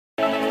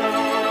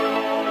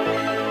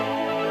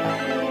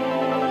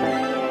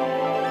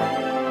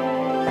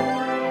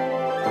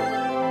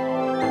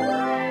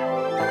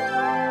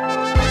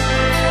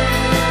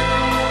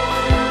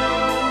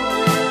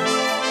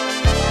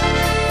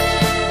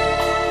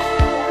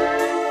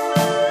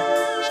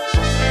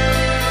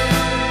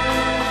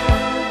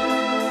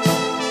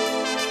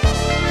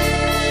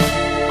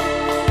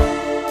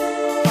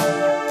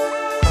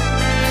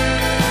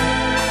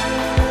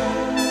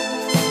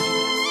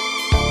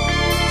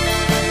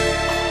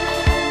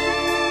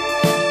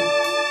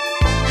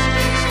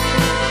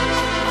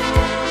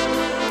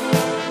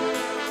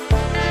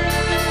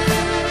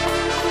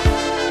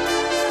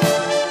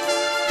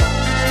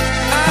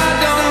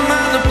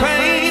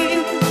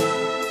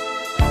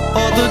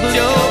the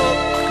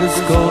joker's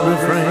cold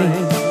refrain.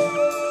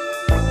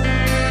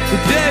 The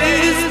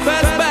days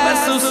pass by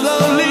so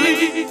slowly,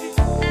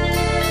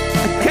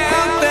 I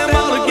count them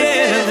all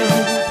again.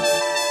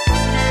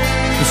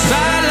 The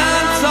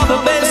silence of the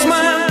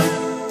basement,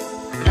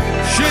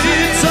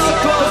 sheets so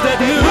closed at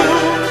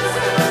noon.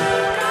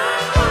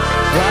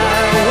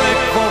 Lie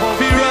awake for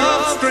fear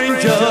of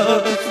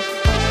strangers.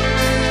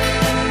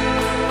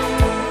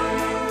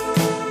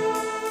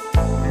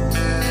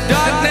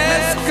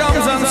 Darkness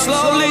comes on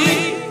slowly.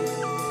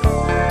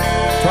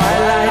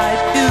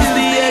 Twilight is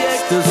the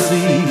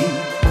ecstasy,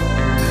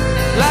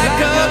 like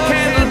a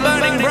candle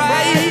burning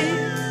bright.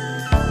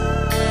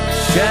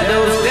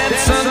 Shadows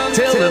dance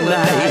until the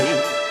night.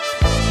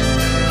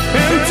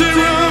 Empty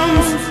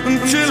rooms and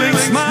chilling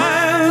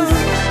smiles.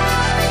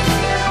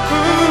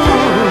 Ooh.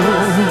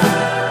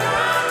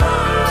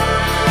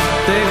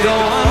 They go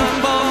on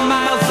for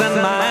miles and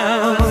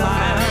miles.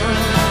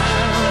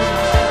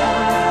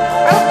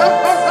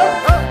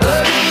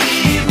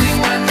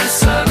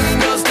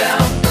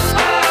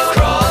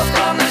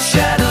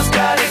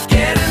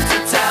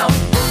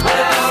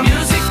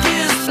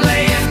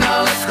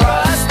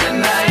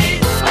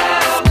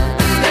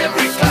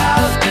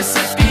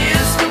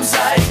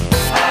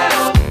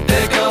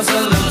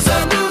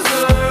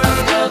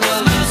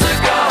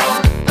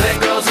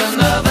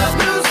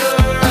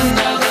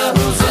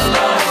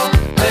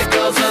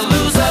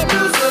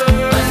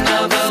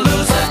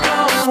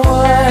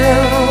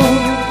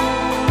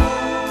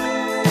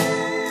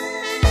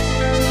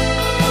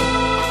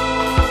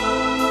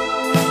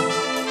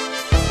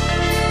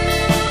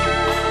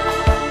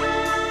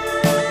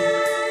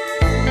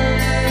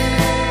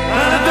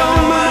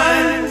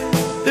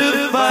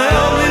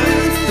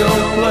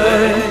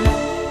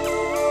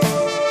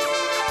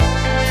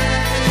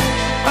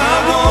 I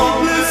won't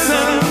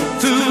listen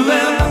to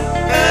them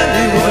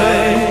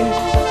anyway.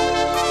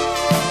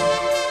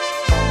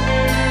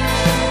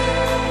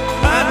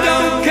 I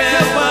don't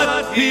care what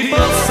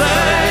people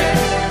say.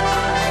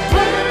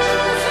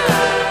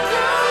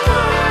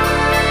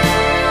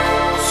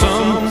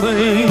 Some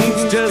things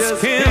just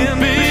can't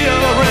be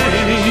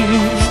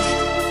arranged.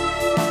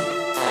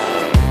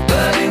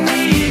 But in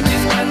the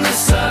evening when the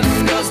sun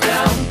goes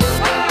down,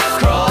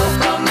 crawl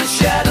from the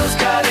shadows,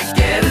 gotta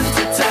get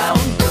into town,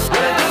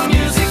 where the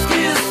music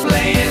is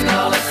playing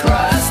all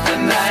across the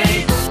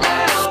night.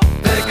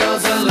 There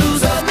goes a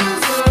loser,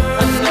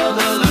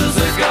 another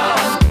loser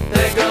gone.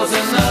 There goes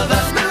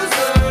another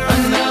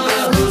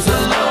who's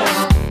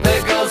alone.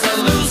 There goes a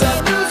loser,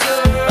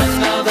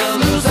 another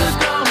loser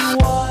gone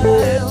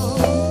wild.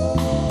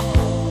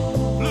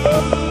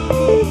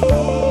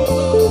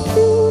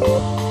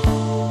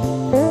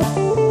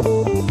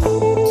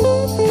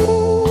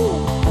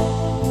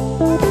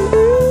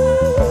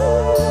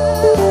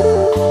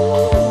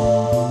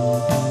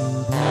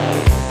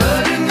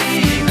 But in the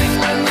evening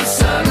when the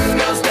sun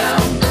goes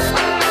down,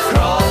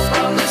 crawl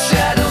from the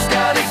shadows,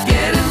 gotta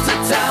get into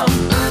town,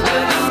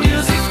 where the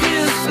music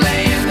is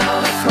playing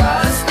all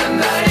across the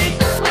night.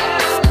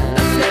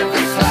 And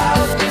every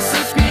cloud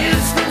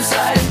disappears from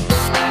sight.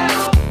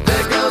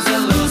 There goes a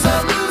loser,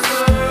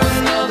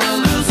 another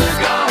loser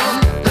gone.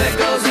 There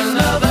goes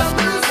another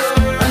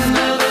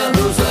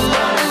who's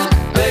alone.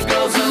 There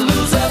goes a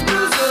loser,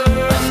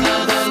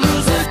 another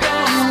loser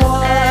gone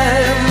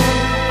wild.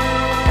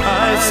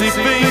 I see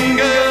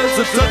fingers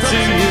are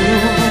touching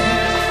you.